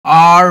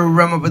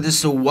Remember this,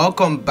 so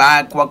welcome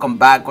back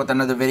with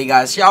another video,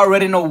 guys. You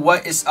already know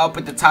what is up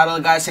with the title,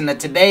 guys, and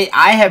today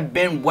I have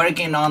been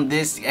working on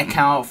this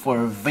account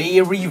for a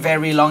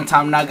very long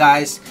time now,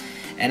 guys,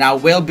 and I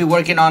will be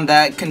working on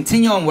that,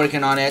 continue on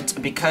working on it,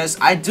 because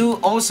I do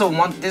also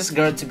want this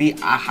girl to be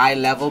a high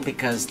level.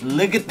 Because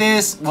look at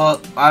this. Well,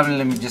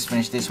 let me just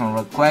finish this one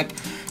real quick,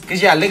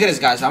 because yeah, look at this,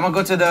 guys. I'm gonna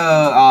go to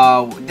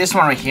the this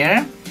one right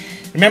here.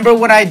 Remember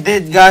what I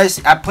did, guys?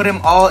 I put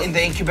them all in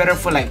the incubator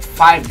for like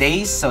 5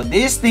 days. So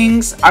these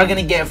things are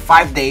gonna get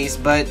 5 days,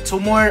 but 2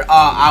 more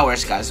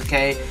hours, guys,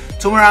 okay?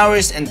 2 more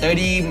hours and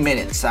 30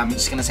 minutes. I'm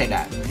just gonna say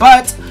that.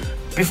 But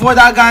before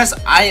that, guys,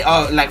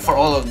 I like for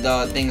all of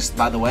the things,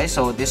 by the way.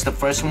 So this is the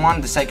first one.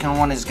 The second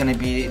one is gonna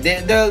be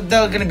they're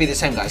gonna be the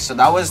same, guys. So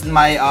that was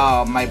my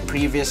my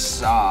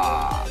previous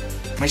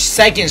my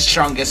second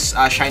strongest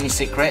shiny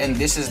secret, and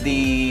this is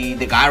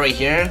the guy right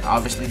here.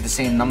 Obviously the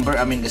same number,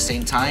 I mean the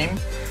same time,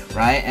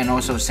 right? And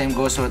also same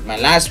goes with my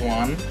last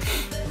one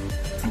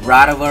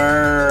right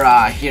over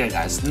here,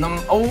 guys.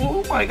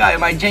 Oh my god,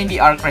 my JD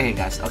arc right here,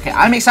 guys. Okay,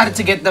 I'm excited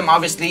to get them,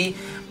 obviously,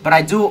 but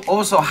I do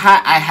also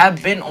I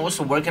have been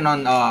also working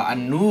on a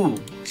new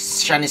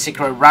shiny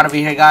secret right over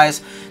here,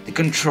 guys, the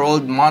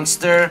controlled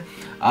monster.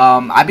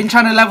 I've been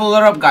trying to level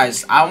her up,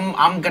 guys.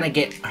 I'm gonna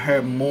get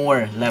her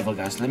more level,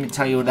 guys. Let me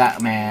tell you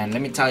that, man.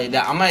 Let me tell you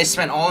that I'm gonna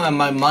spend all of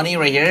my money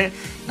right here,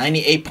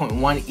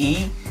 98.1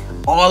 E,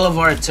 all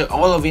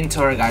of into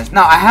her, guys.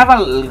 Now I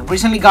have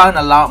recently gotten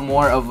a lot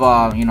more of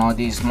you know,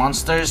 these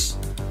monsters,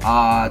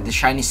 the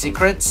shiny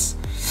secrets.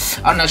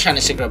 Oh, not shiny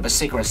secret, but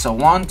secrets. So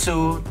 1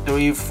 2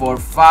 3 4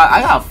 5.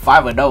 I got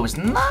 5 of those.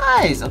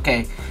 Nice.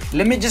 Okay,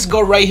 let me just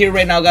go right here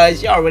right now,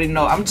 guys. You already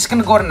know I'm just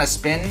gonna go on a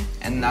spin,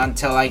 and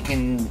until I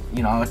can,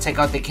 you know, take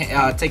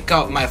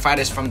out my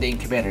fighters from the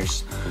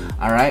incubators.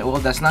 All right, well,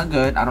 that's not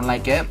good. I don't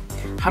like it.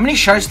 How many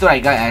shards do I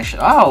got,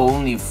 actually? Oh,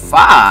 only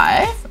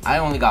 5. I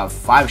only got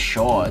 5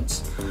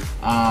 shards,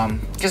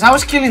 because I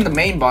was killing the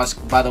main boss,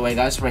 by the way,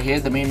 guys, right here,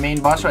 the main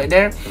boss right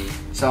there.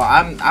 So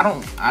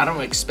I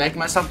don't expect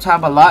myself to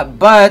have a lot,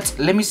 but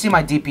let me see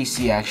my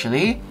DPC,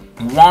 actually.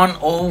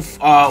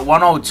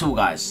 102,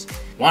 guys.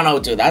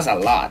 102. That's a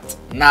lot.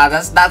 Nah,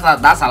 that's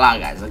a lot,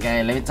 guys.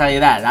 Okay, let me tell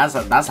you that.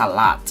 That's a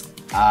lot.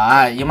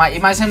 You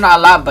might seem not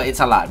a lot, but it's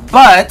a lot.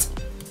 But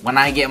when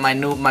I get my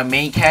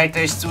main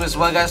characters too as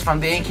well, guys, from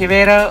the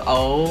incubator,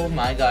 oh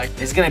my god,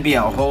 it's gonna be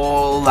a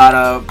whole lot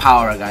of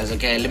power, guys.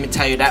 Okay, let me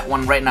tell you that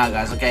one right now,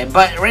 guys. Okay,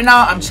 but right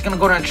now I'm just gonna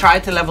go and try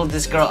to level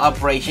this girl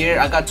up right here.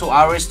 I got 2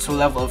 hours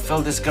to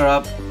fill this girl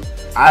up.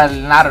 I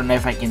don't know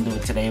if I can do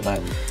it today,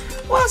 but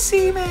we'll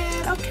see,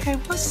 man. Okay,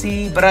 we'll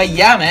see. But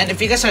yeah, man, if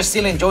you guys are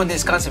still enjoying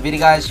this concept video,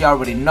 guys, you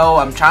already know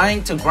I'm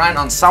trying to grind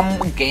on some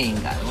game,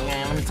 guys.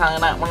 Okay, I'm telling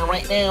that one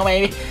right now,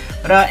 baby.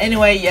 But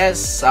anyway,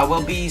 yes, I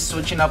will be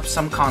switching up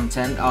some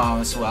content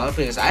as well,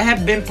 because I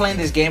have been playing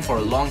this game for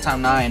a long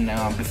time now. And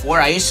before,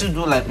 I used to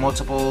do like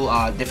multiple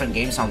different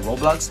games on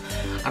Roblox.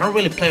 I don't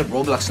really play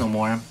Roblox no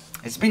more.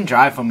 It's been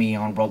dry for me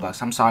on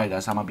Roblox. I'm sorry,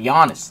 guys. I'm gonna be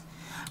honest.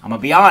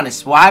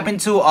 What happened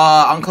to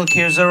Uncle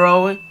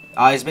Kirzero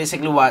is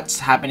basically what's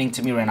happening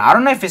to me right now. I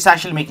don't know if it's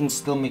actually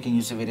still making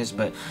use of it,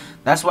 but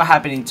that's what's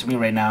happening to me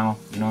right now.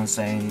 You know what I'm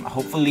saying?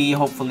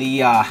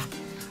 Hopefully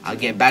I'll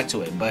get back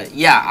to it. But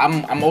yeah,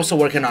 I'm also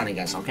working on it,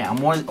 guys. Okay,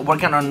 I'm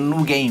working on a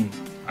new game.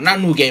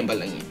 Not new game, but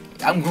like,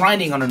 I'm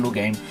grinding on a new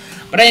game.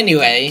 But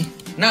anyway,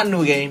 not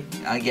new game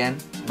again,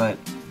 but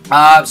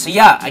so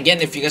yeah, again,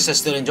 if you guys are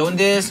still enjoying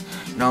this,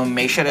 you know,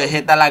 make sure to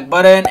hit that like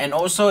button. And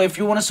also, if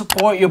you want to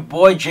support your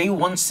boy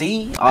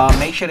J1C,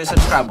 make sure to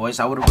subscribe, boys.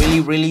 I would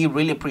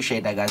really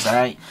appreciate that, guys. All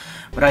right,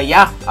 but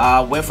yeah,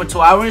 wait for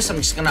 2 hours. I'm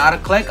just gonna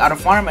auto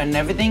farm and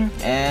everything,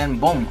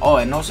 and boom. Oh,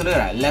 and also look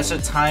at that, lesser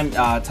time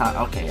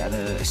okay, yeah,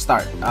 the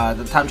start,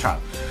 the time trial.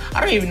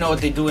 I don't even know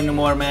what they do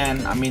anymore,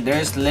 man. I mean,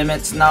 there's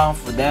limits now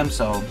for them,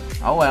 so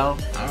oh well.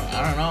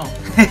 I don't know.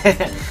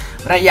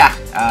 But yeah,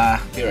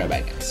 be right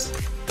back, guys.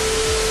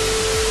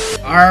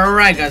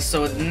 Alright, guys,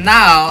 so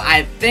now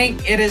I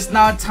think it is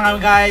now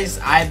time, guys.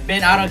 I've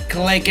been out of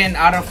clicking,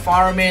 out of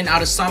farming,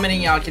 out of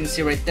summoning. Y'all can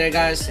see right there,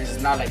 guys. It's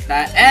not like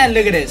that. And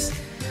look at this,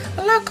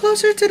 a lot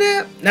closer to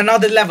the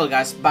another level,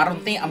 guys. But I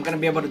don't think I'm gonna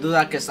be able to do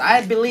that, because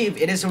I believe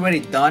it is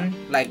already done.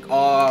 Like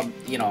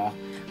you know,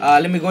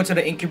 let me go to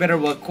the incubator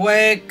real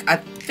quick. I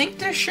think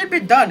that should be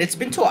done. It's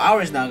been 2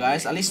 hours now,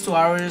 guys. At least 2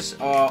 hours,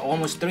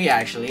 almost 3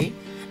 actually.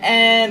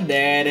 And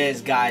there it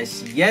is,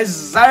 guys. Yes,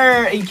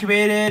 sir.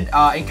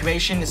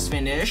 Incubation is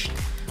finished.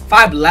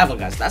 5 level,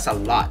 guys. That's a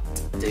lot,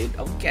 dude.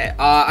 Okay.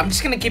 I'm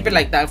just gonna keep it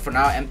like that for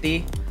now,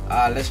 empty.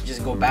 Let's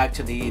just go back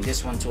to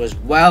this one too as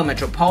well.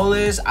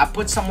 Metropolis. I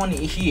put someone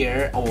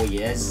here. Oh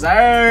yes,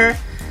 sir.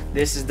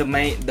 This is the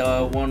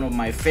one of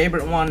my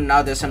favorite one.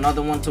 Now there's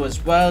another one too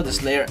as well. The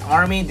Slayer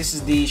Army. This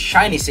is the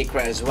shiny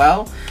secret as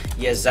well.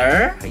 Yes,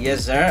 sir.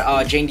 Yes, sir.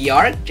 Jane the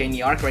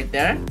Arc right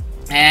there.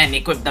 And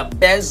equip the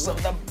best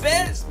of the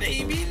best,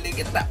 baby. Look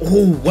at that.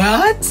 Oh,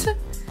 what?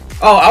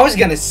 Oh, I was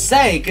gonna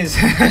say, because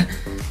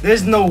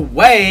there's no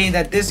way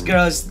that this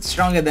girl is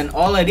stronger than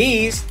all of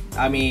these.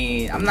 I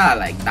mean, I'm not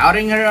like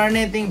doubting her or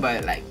anything,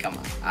 but like, come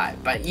on.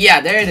 Alright, but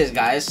yeah, there it is,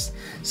 guys.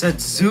 So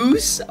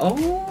Zeus,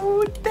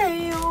 oh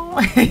damn.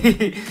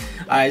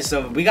 Alright,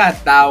 so we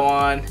got that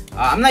one.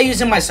 I'm not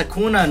using my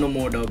Sakuna no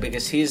more though,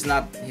 because he's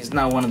not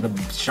one of the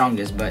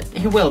strongest, but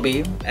he will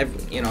be,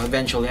 you know,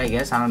 eventually, I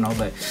guess. I don't know,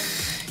 but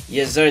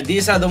yes sir,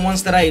 these are the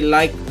ones that I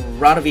like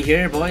right over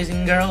here, boys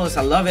and girls.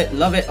 I love it,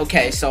 love it.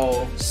 Okay,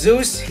 so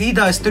Zeus, he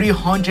does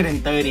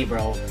 330,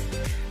 bro.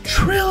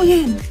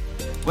 Trillion.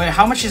 Wait,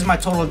 how much is my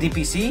total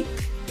DPC?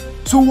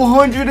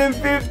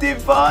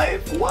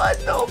 255. What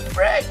the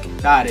frick?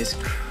 That is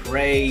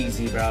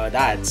crazy, bro.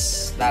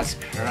 That's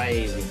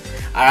crazy.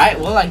 All right,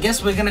 well, I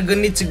guess we're gonna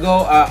need to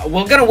go.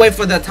 We're gonna wait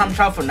for the time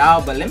trial for now,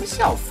 but let me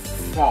see how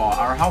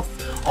far or how.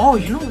 Oh,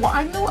 you know what?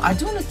 I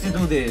do need to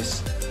do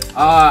this.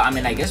 I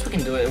mean, I guess we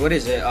can do it. What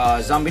is it?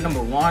 Zombie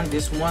number 1.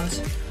 This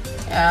one's.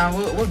 Yeah,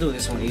 we'll do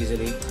this one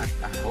easily.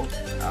 I hope.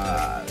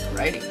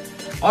 Righty.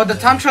 Oh, the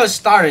time trial is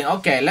starting.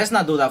 Okay, let's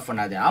not do that for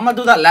now. Then I'm gonna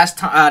do that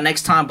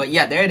next time. But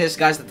yeah, there it is,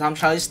 guys. The time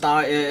trial is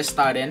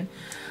starting.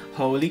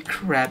 Holy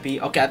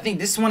crappy. Okay, I think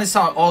this one is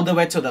all the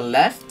way to the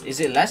left. Is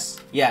it less?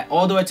 Yeah,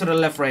 all the way to the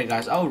left, right,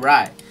 guys. All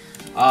right.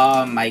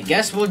 I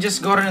guess we'll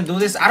just go ahead and do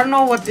this. I don't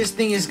know what this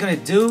thing is gonna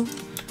do,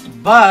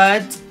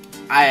 but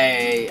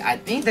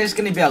I think there's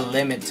gonna be a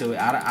limit to it.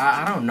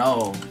 I don't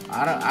know.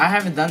 I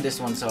haven't done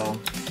this one, so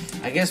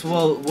I guess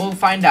we'll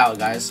find out,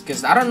 guys.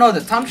 Cause I don't know,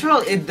 the time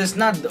trial, it does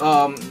not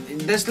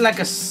there's like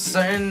a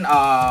certain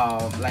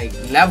like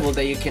level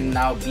that you can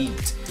now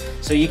beat.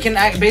 So you can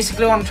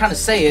basically what I'm trying to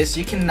say is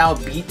you can now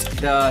beat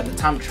the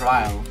time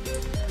trial.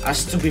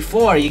 As to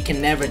before, you can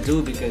never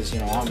do, because you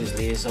know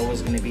obviously it's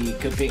always gonna be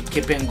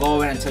keeping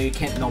going until you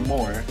can't no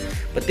more.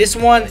 But this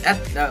one,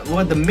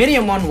 well, the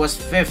medium one was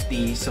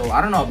 50, so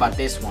I don't know about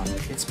this one.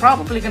 It's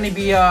probably gonna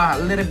be a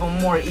little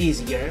bit more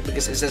easier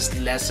because it's just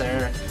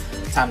lesser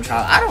time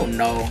trial. I don't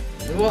know.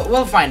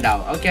 We'll find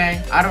out.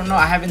 Okay, I don't know.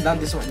 I haven't done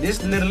this one. This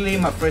is literally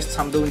my first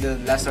time doing the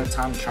lesser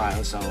time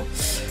trial, so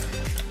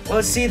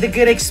we'll see the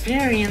good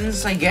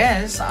experience, I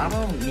guess. I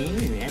don't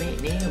need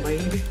anything,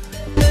 baby.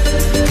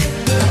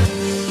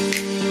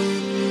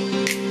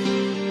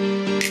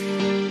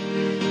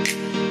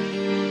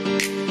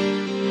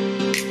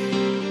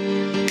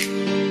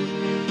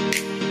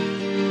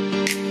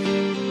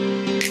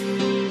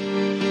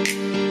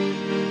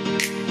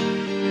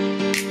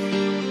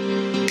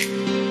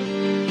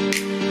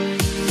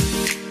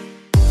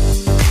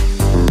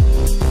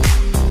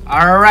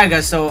 Alright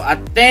guys, so I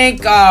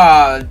think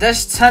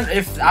there's 10,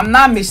 if I'm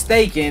not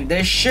mistaken,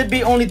 there should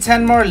be only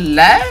 10 more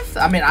left.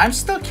 I mean, I'm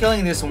still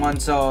killing this one,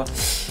 so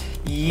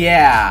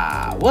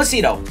yeah, we'll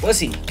see though, we'll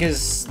see,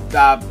 because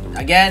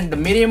again, the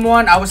medium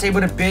one, I was able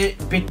to beat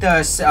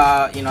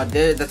the you know,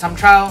 the time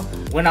trial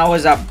when I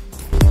was up.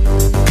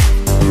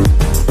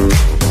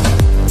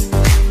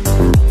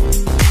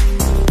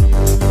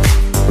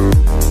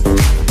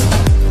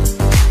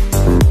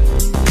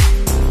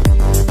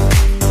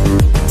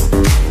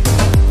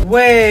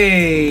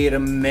 Wait a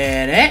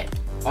minute.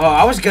 Oh,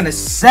 I was gonna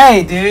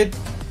say, dude.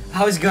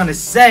 I was gonna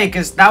say,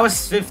 because that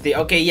was 50.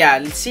 Okay,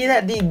 yeah. See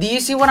that? Do you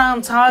see what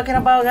I'm talking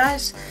about,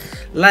 guys?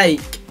 Like,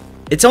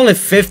 it's only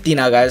 50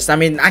 now, guys. I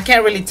mean, I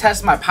can't really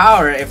test my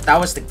power if that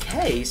was the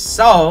case.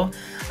 So,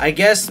 I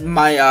guess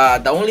my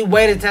the only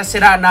way to test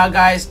it out now,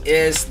 guys,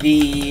 is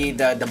the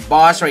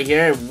boss right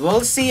here. We'll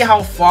see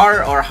how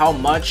far or how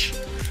much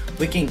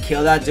we can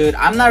kill that dude.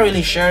 I'm not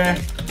really sure.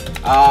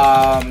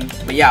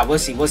 But yeah, we'll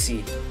see. We'll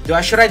see.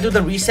 Should I do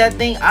the reset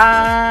thing?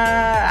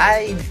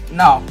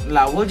 No,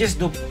 we'll just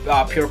do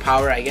pure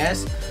power, I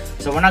guess.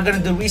 So we're not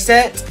gonna do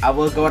reset. I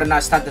will go ahead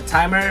and start the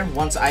timer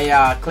once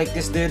I click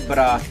this dude.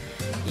 But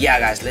yeah,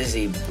 guys, let's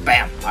see.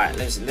 Bam. All right,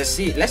 let's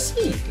see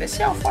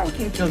how far we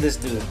can kill this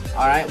dude.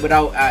 All right,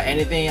 without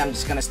anything, I'm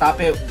just gonna stop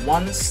it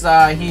once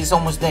he's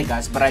almost dead,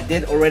 guys. But I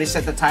did already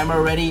set the timer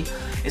already.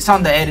 It's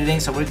on the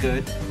editing, so we're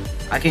good.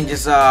 I can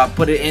just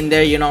put it in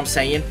there. You know what I'm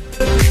saying?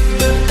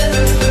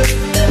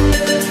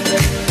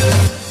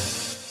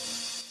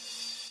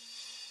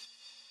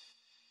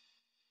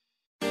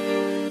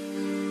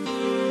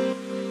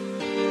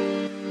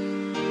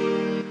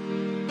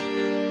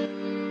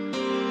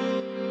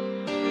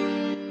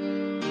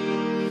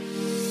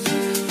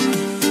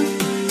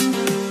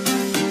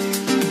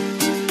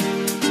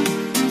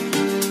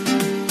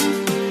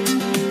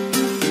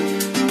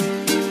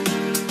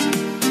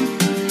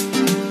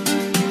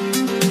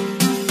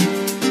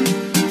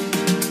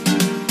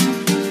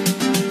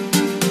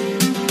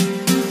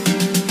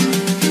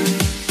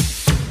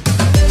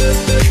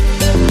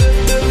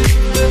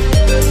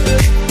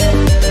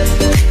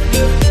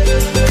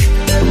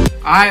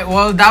 Alright,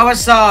 well, that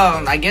was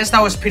I guess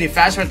that was pretty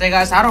fast right there,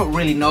 guys. I don't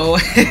really know.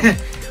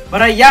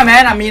 But yeah,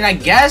 man, I mean, I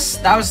guess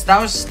that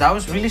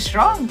was really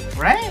strong,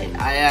 right?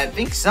 I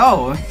think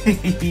so.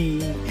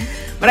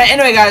 But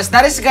anyway, guys,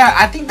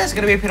 I think that's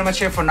gonna be pretty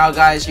much it for now,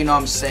 guys. You know what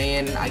I'm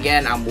saying?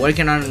 Again, I'm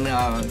working on you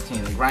know,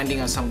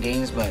 grinding on some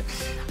games, but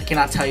I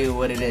cannot tell you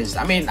what it is.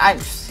 I mean,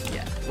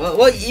 yeah,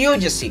 well, you'll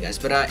just see, guys.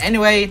 But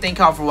anyway, thank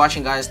you all for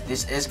watching, guys.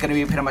 This is gonna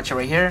be pretty much it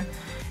right here.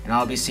 and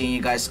I'll be seeing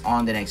you guys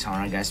on the next one.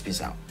 Alright guys,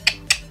 peace out.